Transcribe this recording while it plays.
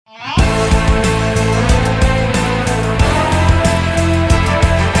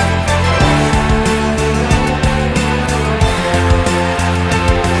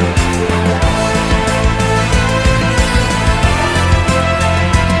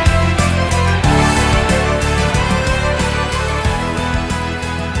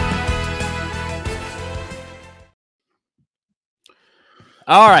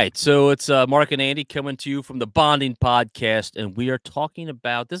All right, so it's Mark and Andy coming to you from the Bonding Podcast, and we are talking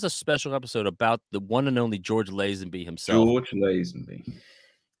about this is a special episode about the one and only George Lazenby himself. George Lazenby.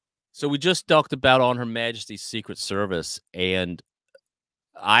 So we just talked about On Her Majesty's Secret Service, and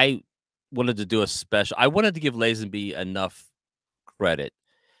I wanted to do a special. I wanted to give Lazenby enough credit,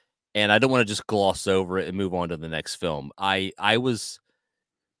 and I don't want to just gloss over it and move on to the next film. I was.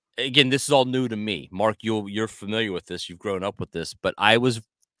 Again, this is all new to me. Mark, you're familiar with this. You've grown up with this, but I was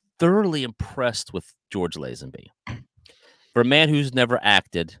thoroughly impressed with George Lazenby. For a man who's never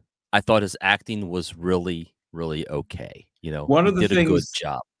acted, I thought his acting was really, really okay. You know, One of the did things, a good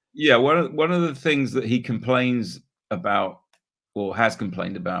job. Yeah, one of the things that he complains about, or has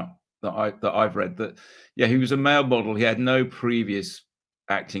complained about, that I've read, that he was a male model. He had no previous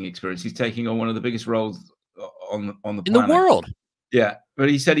acting experience. He's taking on one of the biggest roles on the planet. In the world. Yeah, but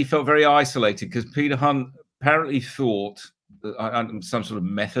he said he felt very isolated because Peter Hunt apparently thought some sort of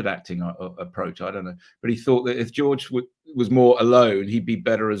method acting approach. I don't know, but he thought that if George was more alone, he'd be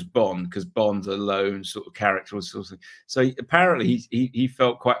better as Bond because Bond's a lone sort of character or sort of thing. So apparently he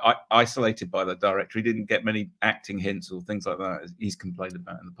felt quite isolated by the director. He didn't get many acting hints or things like that he's complained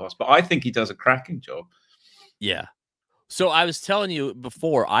about in the past. But I think he does a cracking job. Yeah. So I was telling you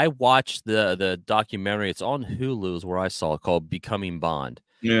before, I watched the documentary. It's on Hulu is where I saw it, called Becoming Bond.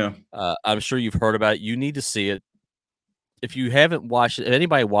 Yeah. I'm sure you've heard about it. You need to see it. If you haven't watched it,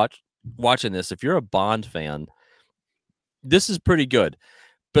 anybody watching this, if you're a Bond fan, this is pretty good.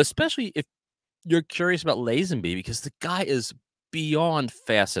 But especially if you're curious about Lazenby, because the guy is beyond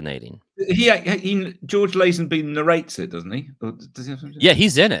fascinating. George Lazenby narrates it, doesn't he? Or does he have something? Yeah,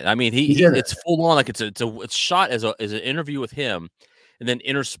 he's in it. I mean, it's full on, like it's shot as an interview with him, and then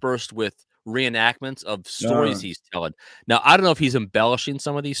interspersed with reenactments of stories he's telling. Now, I don't know if he's embellishing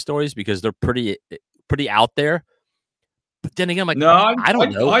some of these stories because they're pretty out there. But then again, I'm like, no, I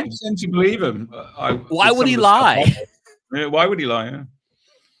don't know. I tend to believe him. Why would he lie? Yeah, why would he lie? Yeah.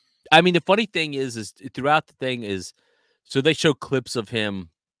 I mean, the funny thing is throughout the thing is, so they show clips of him.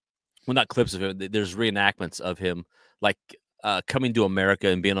 Well, not clips of him. There's reenactments of him, like coming to America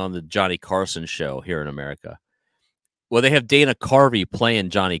and being on the Johnny Carson show here in America. Well, they have Dana Carvey playing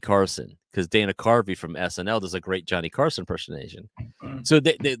Johnny Carson because Dana Carvey from SNL does a great Johnny Carson impersonation. So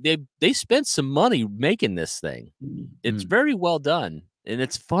they spent some money making this thing. It's very well done, and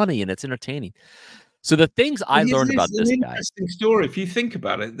it's funny and it's entertaining. So the things I learned about this guy. Interesting story, if you think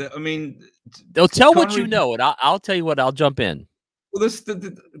about it. I mean, they'll tell what you know, and I'll tell you what. I'll jump in. Well,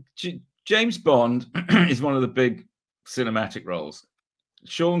 James Bond is one of the big cinematic roles.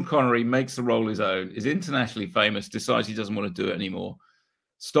 Sean Connery makes the role his own, is internationally famous, decides he doesn't want to do it anymore,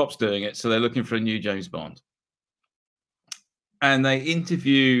 stops doing it. So they're looking for a new James Bond. And they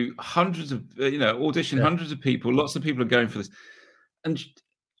interview hundreds of, audition hundreds of people. Lots of people are going for this. And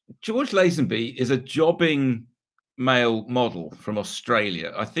George Lazenby is a jobbing male model from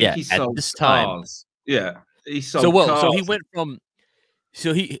Australia. I think he sold this cars. Time. Yeah. He sold cars. So he went from,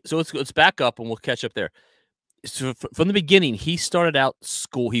 so let's back up and we'll catch up there. So from the beginning, he started out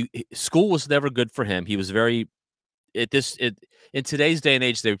school. School was never good for him. He was very in today's day and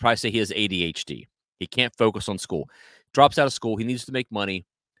age, they would probably say he has ADHD. He can't focus on school. Drops out of school. He needs to make money.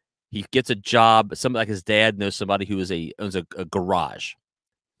 He gets a job. Somebody like his dad knows somebody who owns a garage,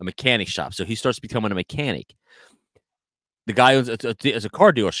 a mechanic shop. So he starts becoming a mechanic. The guy owns a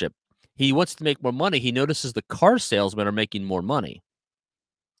car dealership. He wants to make more money. He notices the car salesmen are making more money.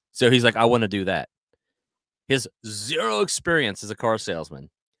 So he's like, I want to do that. He has zero experience as a car salesman.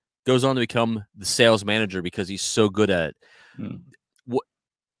 Goes on to become the sales manager because he's so good at it.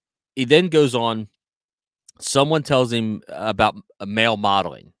 He then goes on. Someone tells him about male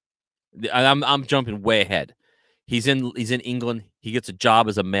modeling. I'm jumping way ahead. He's in England. He gets a job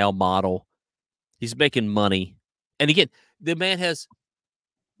as a male model. He's making money. And again, the man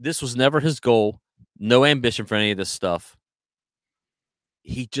this was never his goal. No ambition for any of this stuff.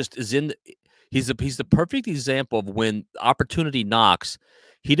 He just is he's the perfect example of when opportunity knocks,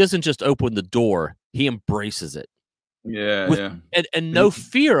 he doesn't just open the door, he embraces it. Yeah. And no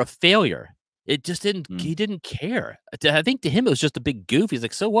fear of failure. It just he didn't care. I think to him, it was just a big goof. He's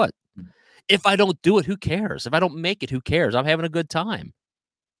like, so what? If I don't do it, who cares? If I don't make it, who cares? I'm having a good time.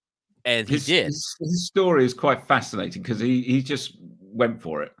 And he did. His story is quite fascinating because he just went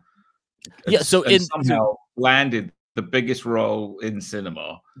for it. Yeah. Somehow landed the biggest role in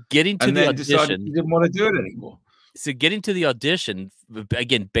cinema. Getting to the audition, decided he didn't want to do it anymore. So getting to the audition,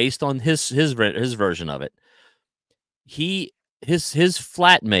 again, based on his version of it, his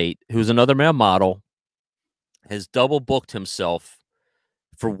flatmate, who's another male model, has double booked himself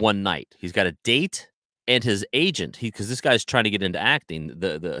for one night. He's got a date and his agent, because this guy's trying to get into acting,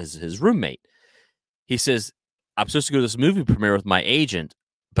 his roommate. He says, "I'm supposed to go to this movie premiere with my agent,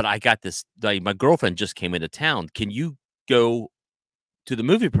 but I got this. Like, my girlfriend just came into town. Can you go to the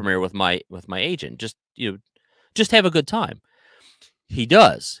movie premiere with my agent? Just have a good time." He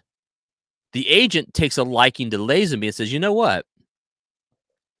does. The agent takes a liking to Lazenby and says, "You know what?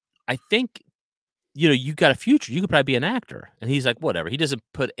 I think you got a future. You could probably be an actor." And he's like, "Whatever." He doesn't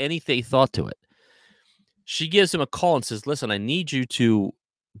put anything thought to it. She gives him a call and says, "Listen, I need you to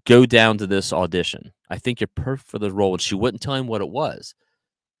go down to this audition. I think you're perfect for the role." And she wouldn't tell him what it was.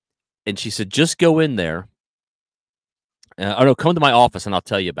 And she said, "Just go in there. Oh no, come to my office and I'll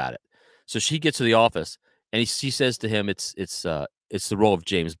tell you about it." So she gets to the office and she says to him, "It's the role of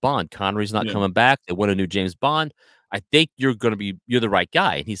James Bond. Connery's not Yeah. coming back. They want a new James Bond. I think you're the right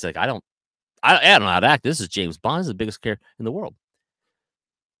guy." And he's like, I don't know how to act. This is James Bond. This is the biggest character in the world."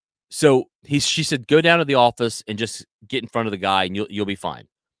 So she said, "Go down to the office and just get in front of the guy and you'll be fine."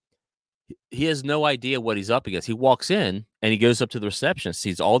 He has no idea what he's up against. He walks in and he goes up to the receptionist,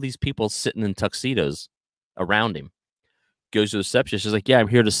 sees all these people sitting in tuxedos around him. Goes to the receptionist. She's like, "Yeah, I'm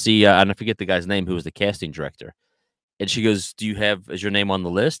here to see," and I forget the guy's name, who was the casting director. And she goes, is your name on the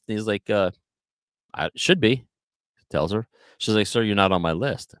list?" And he's like, "I should be," tells her. She's like, "Sir, you're not on my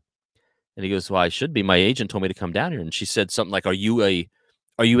list." And he goes, "Well, I should be. My agent told me to come down here." And she said something like, Are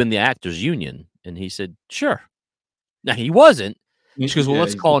you in the actors union?" And he said, "Sure." Now he wasn't. She goes, "Well, Yeah,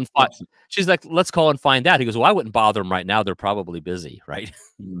 let's he's call not and find." absent. She's like, "Let's call and find out." He goes, "Well, I wouldn't bother them right now. They're probably busy." Right.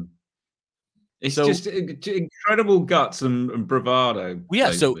 Mm. It's So, just incredible guts and bravado, well,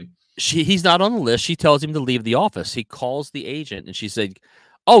 yeah. So basically. he's not on the list. She tells him to leave the office. He calls the agent and she said,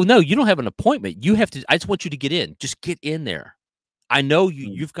 "Oh no, you don't have an appointment. You have to. I just want you to get in. Just get in there. I know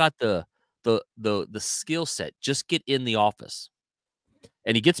you've got the skill set. Just get in the office."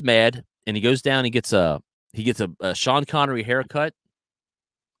 And he gets mad and he goes down and gets a Sean Connery haircut.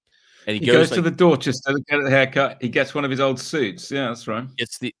 And He goes to like, the Dorchester to get a haircut. He gets one of his old suits. Yeah, that's right.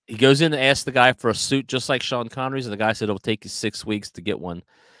 he goes in and asks the guy for a suit just like Sean Connery's, and the guy said it'll take you 6 weeks to get one.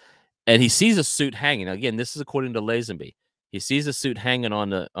 And he sees a suit hanging. Again, this is according to Lazenby. He sees a suit hanging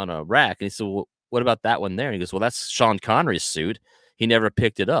on a rack, and he said, "Well, what about that one there?" And he goes, "Well, that's Sean Connery's suit. He never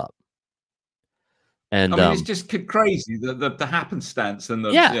picked it up." And I mean, it's just crazy the happenstance and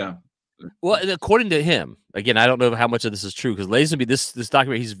yeah. Well, and according to him, again, I don't know how much of this is true because Lazenby, this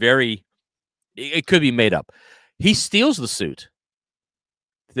document, he's very. It could be made up. He steals the suit.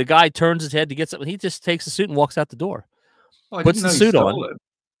 The guy turns his head to get something. He just takes the suit and walks out the door. I Puts didn't the know he suit stole on. it.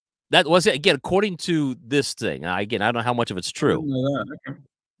 That was it. Again, according to this thing. Again, I don't know how much of it's I true. didn't know that. Okay.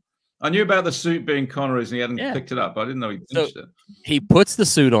 I knew about the suit being Connery's and he hadn't Yeah. picked it up. I didn't know he So finished it. he puts the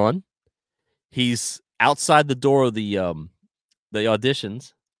suit on. He's outside the door of the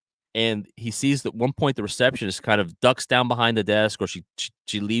auditions, and he sees that at one point the receptionist kind of ducks down behind the desk, or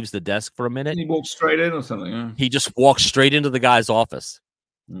she leaves the desk for a minute. He walked straight in or something. Yeah. He just walks straight into the guy's office.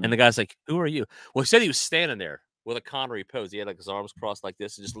 Mm. And the guy's like, "Who are you?" Well, he said he was standing there with a Connery pose. He had like his arms crossed like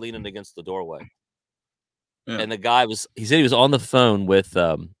this and just leaning against the doorway. Yeah. And the guy he said he was on the phone with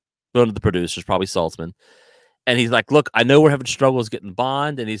one of the producers, probably Saltzman. And he's like, "Look, I know we're having struggles getting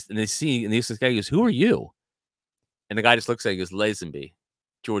Bond." And this guy goes, "Who are you?" And the guy just looks at him and goes, "Lazenby,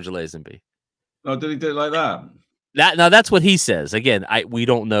 George Lazenby." Oh, did he do it like that? Now that's what he says. Again, we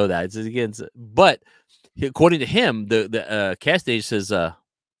don't know that. But according to him, the cast agent says,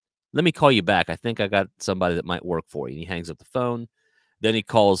 "Let me call you back. I think I got somebody that might work for you." And he hangs up the phone. Then he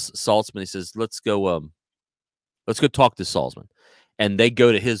calls Saltzman. He says, let's go talk to Saltzman." And they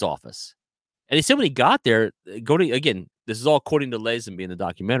go to his office. And he said when he got there, again, this is all according to Lazenby in the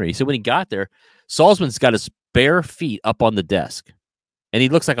documentary. He said when he got there, Saltzman's got his bare feet up on the desk. And he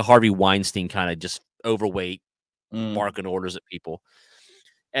looks like a Harvey Weinstein kind of just overweight, barking orders at people.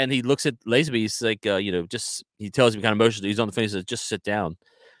 And he looks at Lazenby. He's like, he tells him kind of emotionally. He's on the phone. He says, "Just sit down."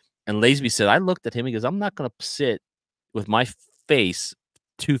 And Lazenby said, I looked at him. He goes, "I'm not going to sit with my face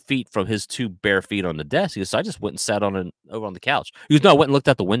 2 feet from his 2 bare feet on the desk." He goes, "So I just went and sat over on the couch." He goes, "No, I went and looked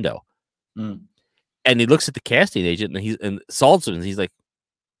out the window." Mm. And he looks at the casting agent and Saltzman. He's like,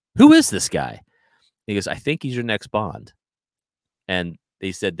 "Who is this guy?" He goes, "I think he's your next Bond." And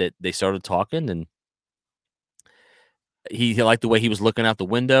they said that they started talking, and he liked the way he was looking out the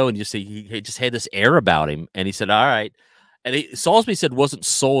window, and he just had this air about him. And he said, "All right." And Saltzman said wasn't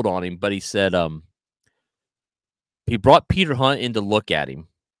sold on him, but he said he brought Peter Hunt in to look at him.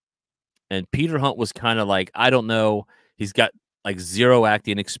 And Peter Hunt was kind of like, I don't know. He's got like 0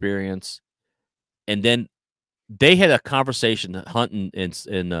 acting experience. And then they had a conversation, Hunt and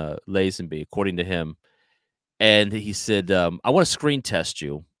Lazenby, according to him. And he said, "I want to screen test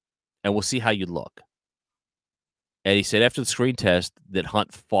you, and we'll see how you look." And he said after the screen test that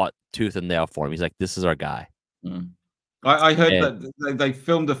Hunt fought tooth and nail for him. He's like, "This is our guy." Mm. I heard And that they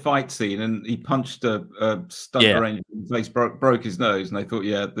filmed a fight scene and he punched a stunt yeah, arranger in the face, broke his nose, and they thought,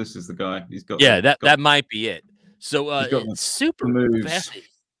 yeah, this is the guy. yeah, that might be it. So he's got it's the super moves. fascinating.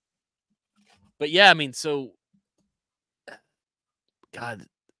 But yeah, I mean, so God,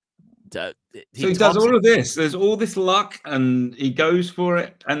 So he does all of this. There's all this luck, and he goes for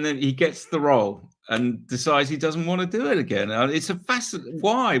it, and then he gets the role and decides he doesn't want to do it again. It's a fascinating.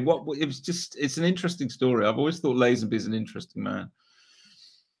 Why? What? It was just. It's an interesting story. I've always thought Lazenby is an interesting man.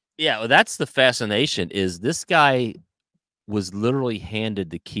 Yeah, well, that's the fascination. Is this guy was literally handed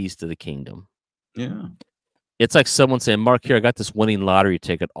the keys to the kingdom. Yeah, It's like someone saying, "Mark, here, I got this winning lottery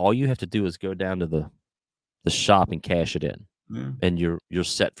ticket. All you have to do is go down to the shop and cash it in, yeah. and you're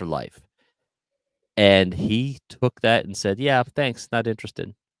set for life." And he took that and said, "Yeah, thanks, not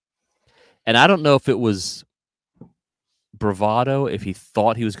interested." And I don't know if it was bravado, if he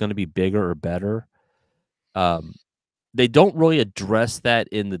thought he was going to be bigger or better. They don't really address that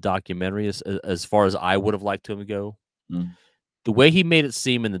in the documentary as far as I would have liked him to go. Mm. The way he made it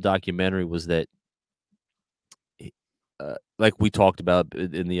seem in the documentary was that, like we talked about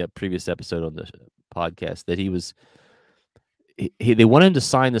in the previous episode on the podcast, that they wanted him to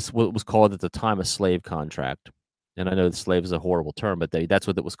sign this what was called at the time a slave contract, and I know the slave is a horrible term, but that's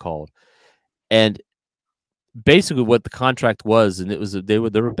what it was called. And basically, what the contract was, and they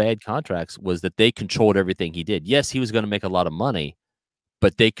were bad contracts, was that they controlled everything he did. Yes, he was going to make a lot of money,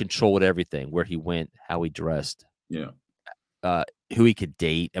 but they controlled everything: where he went, how he dressed, Yeah. Who he could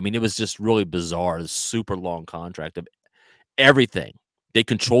date. I mean, it was just really bizarre. A super long contract of everything. They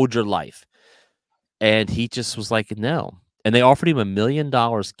controlled your life. And he just was like, no. And they offered him $1 million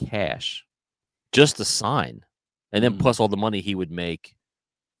cash just to sign. And then plus all the money he would make.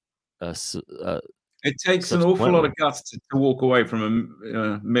 It takes an awful lot of guts to walk away from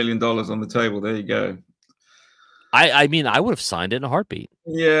 $1 million on the table. There you go. I mean, I would have signed it in a heartbeat.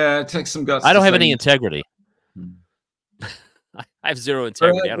 Yeah, it takes some guts. I don't have any integrity. I have zero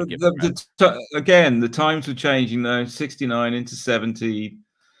integrity. I don't give a crap. Again, the times were changing though. 69 into 70.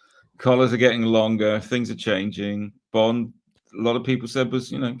 Collars are getting longer. Things are changing. Bond, a lot of people said,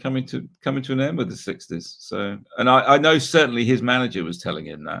 was coming to an end with the 60s. So, and I know certainly his manager was telling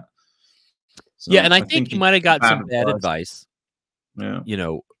him that. So yeah, and I think he might have got some bad advice. Yeah,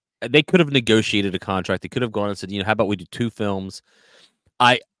 they could have negotiated a contract. They could have gone and said, how about we do 2 films?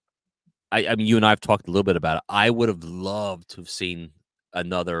 I mean, you and I have talked a little bit about it. I would have loved to have seen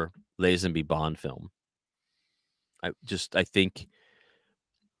another Lazenby Bond film. I think.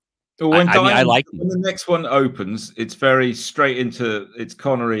 When the next one opens, it's very straight into it's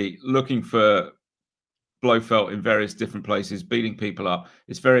Connery looking for Blofeld in various different places, beating people up.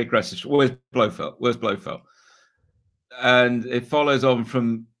 It's very aggressive. Where's Blofeld? Where's Blofeld? And it follows on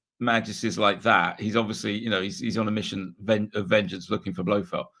from Majesty's like that. He's obviously, he's on a mission of vengeance, looking for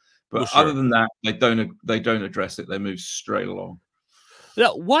Blofeld. But other than that, they don't address it. They move straight along.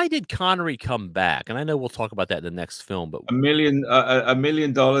 Now, why did Connery come back? And I know we'll talk about that in the next film. But $1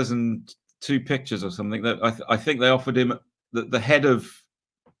 million and 2 pictures or something. That I think they offered him the head of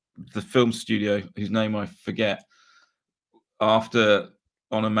the film studio, whose name I forget, after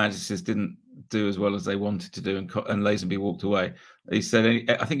On Her Majesty's didn't do as well as they wanted to do, and Lazenby walked away. He said,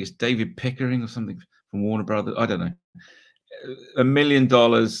 I think it's David Pickering or something from Warner Brothers. I don't know. $1 million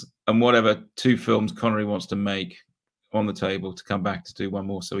and whatever 2 films Connery wants to make on the table to come back to do one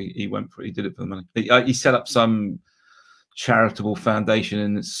more. So he went for it. He did it for the money. He set up some charitable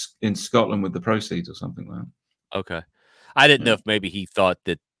foundation in Scotland with the proceeds or something like that. Okay. I didn't know if maybe he thought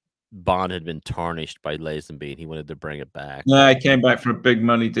that Bond had been tarnished by Lazenby and he wanted to bring it back. No, he came back for a big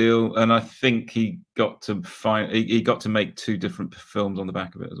money deal, and I think he got to make 2 different films on the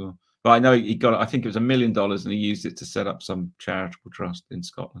back of it as well. But I know I think it was $1 million, and he used it to set up some charitable trust in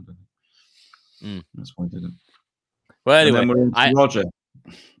Scotland. That's why he did it. Well, anyway, Roger.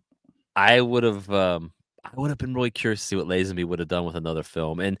 I would have been really curious to see what Lazenby would have done with another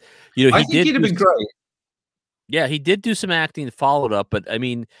film, and I think he'd have been great. Yeah, he did do some acting, followed up, but I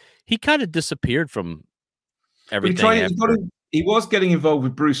mean, he kind of disappeared from everything. He was getting involved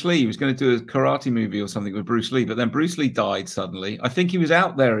with Bruce Lee. He was going to do a karate movie or something with Bruce Lee, but then Bruce Lee died suddenly. I think he was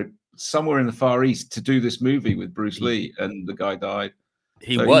out there somewhere in the Far East to do this movie with Bruce Lee, and the guy died.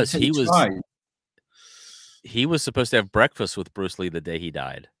 He was supposed to have breakfast with Bruce Lee the day he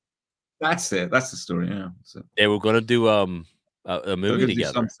died. That's it. That's the story. Yeah. So they were going to do a movie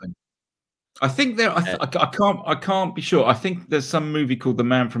together. I think I can't be sure. I think there's some movie called The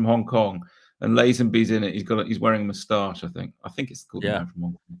Man from Hong Kong, and Lazenby's in it. He's wearing a moustache. I think it's called The Man from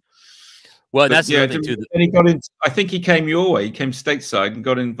Hong Kong. Well, But that's yeah, another thing too. and he got in. I think he came your way. He came stateside and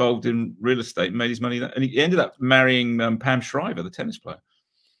got involved in real estate and made his money. And he ended up marrying Pam Shriver, the tennis player.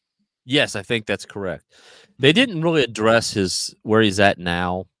 Yes, I think that's correct. They didn't really address where he's at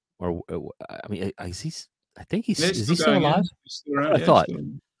now, or I mean, is he? I think Yeah, is he still going, alive? He's still That's around. what I Yeah, thought.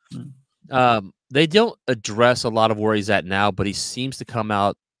 yeah. They don't address a lot of where he's at now, but he seems to come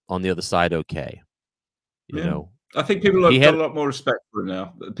out on the other side okay. You know, I think people he have got had a lot more respect for it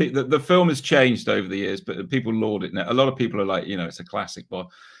now. The film has changed over the years, but people laud it now. A lot of people are like, it's a classic Bond.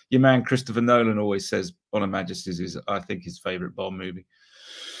 Your man Christopher Nolan always says On Her Majesty's is, I think, his favorite Bond movie.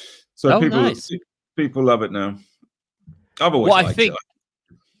 So nice. people love it now. I've always Well, I liked think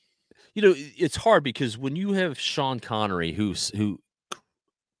it. it's hard because when you have Sean Connery, who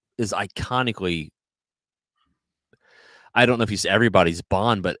is iconically, I don't know if he's everybody's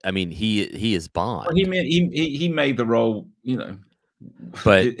Bond, but I mean he is Bond. Well, he made the role,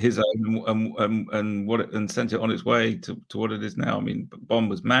 but his own and sent it on its way to what it is now. I mean, Bond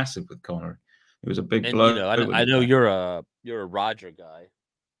was massive with Connery. It was a big blow. I know you're a Roger guy.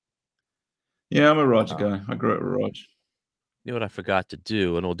 Yeah, I'm a Roger guy. I grew up with Roger. You know what I forgot to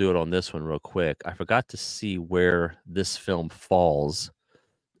do, and we'll do it on this one real quick. I forgot to see where this film falls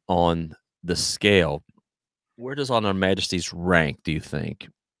on the scale. Where does On Her Majesty's rank, do you think,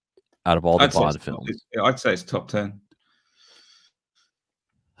 out of all the Bond films? I'd say it's top 10.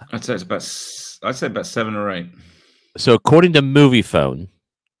 I'd say about 7 or 8. So according to Movie Phone,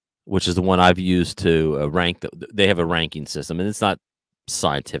 which is the one I've used to rank, they have a ranking system, and it's not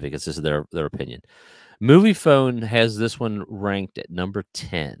scientific. It's just their opinion. Movie Phone has this one ranked at number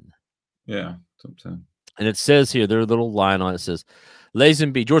 10. Yeah, top 10. And it says here, there's a little line on it, says,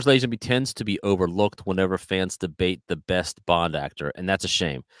 George Lazenby tends to be overlooked whenever fans debate the best Bond actor, and that's a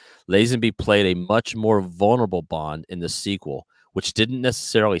shame. Lazenby played a much more vulnerable Bond in the sequel, which didn't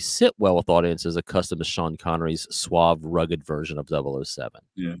necessarily sit well with audiences accustomed to Sean Connery's suave, rugged version of 007.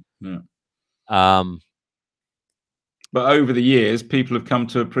 Yeah. But over the years, people have come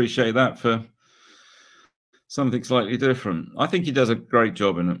to appreciate that for something slightly different. I think he does a great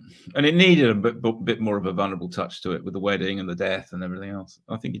job in it, and it needed a bit more of a vulnerable touch to it with the wedding and the death and everything else.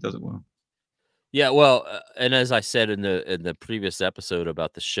 I think he does it well. Yeah, well, and as I said in the previous episode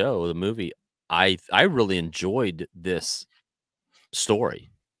about the show, the movie, I really enjoyed this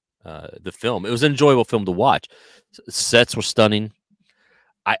story, the film. It was an enjoyable film to watch. Sets were stunning.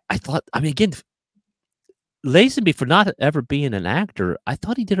 I thought, I mean, again, Lazenby, for not ever being an actor, I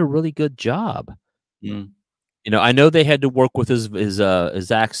thought he did a really good job. I know they had to work with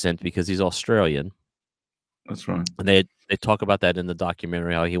his accent because he's Australian. That's right. And they talk about that in the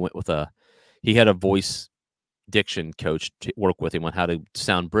documentary, how he went with he had a voice diction coach to work with him on how to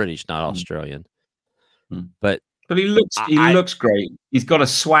sound British, not Australian. But he looks great. He's got a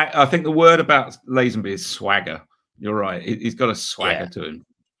swag. I think the word about Lazenby is swagger. You're right. He's got a swagger to him.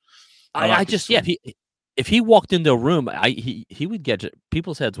 If he walked into a room, he would get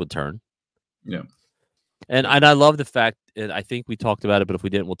people's heads would turn. Yeah. And I love the fact, and I think we talked about it, but if we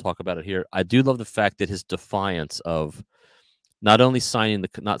didn't, we'll talk about it here. I do love the fact that his defiance of not only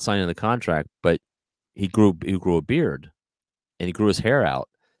not signing the contract, but he grew a beard, and he grew his hair out.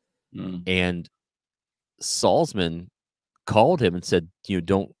 And Salzman called him and said, I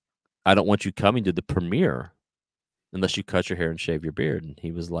don't want you coming to the premiere unless you cut your hair and shave your beard. And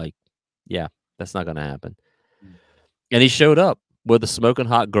he was like, yeah, that's not going to happen. And he showed up with a smoking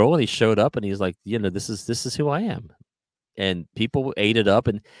hot girl, and he showed up, and he's like, this is who I am. And people ate it up.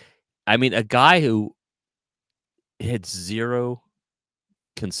 And I mean, a guy who had zero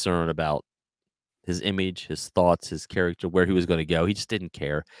concern about his image, his thoughts, his character, where he was going to go. He just didn't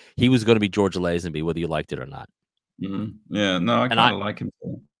care. He was going to be George Lazenby, whether you liked it or not. Yeah, no, I kind of like him.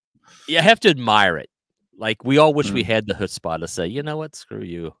 Yeah, I have to admire it. Like, we all wish we had the chutzpah to say, you know what, screw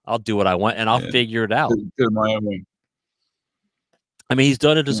you. I'll do what I want, and I'll figure it out. Do my own way. I mean, he's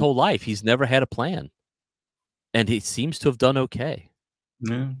done it his whole life. He's never had a plan. And he seems to have done okay.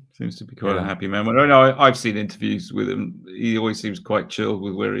 Yeah, seems to be quite a happy man. I know I've seen interviews with him. He always seems quite chill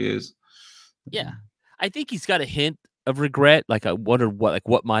with where he is. Yeah. I think he's got a hint of regret. Like, I wonder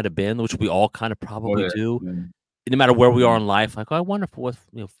what might have been, which we all kind of probably do. Yeah. No matter where we are in life, like, I wonder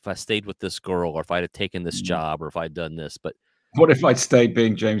if I stayed with this girl, or if I'd have taken this job, or if I'd done this. But what if I'd stayed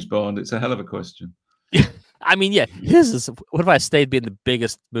being James Bond? It's a hell of a question. I mean, yeah, his is. What if I stayed being the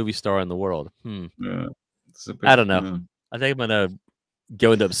biggest movie star in the world? Yeah, I don't know. I think I'm gonna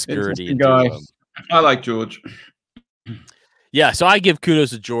go into obscurity. Guy. I like George. Yeah, so I give kudos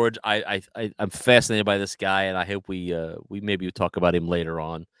to George. I'm fascinated by this guy, and I hope we maybe talk about him later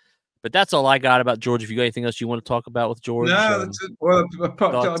on. But that's all I got about George. If you got anything else you want to talk about with George, No, that's it. Well,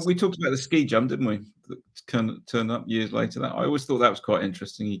 we talked about the ski jump, didn't we? That turned up years later. That I always thought that was quite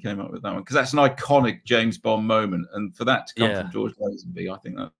interesting. He came up with that one because that's an iconic James Bond moment, and for that to come from George Lazenby, I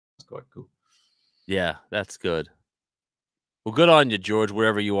think that's quite cool. Yeah, that's good. Well, good on you, George,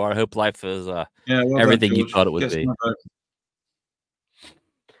 wherever you are. I hope life is well everything done, you thought it would be.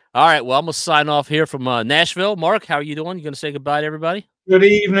 All right, well, I'm going to sign off here from Nashville. Mark, how are you doing? You going to say goodbye to everybody? Good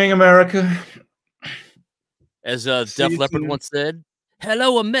evening, America. As Def Leppard once said,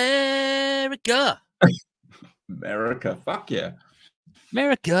 hello, America. America, fuck yeah.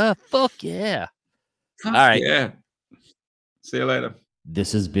 America, fuck yeah. Fuck all right. Yeah. See you later.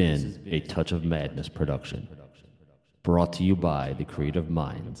 This has been a Touch of Madness production, brought to you by the creative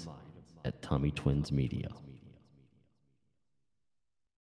minds at Tommy Twins Media.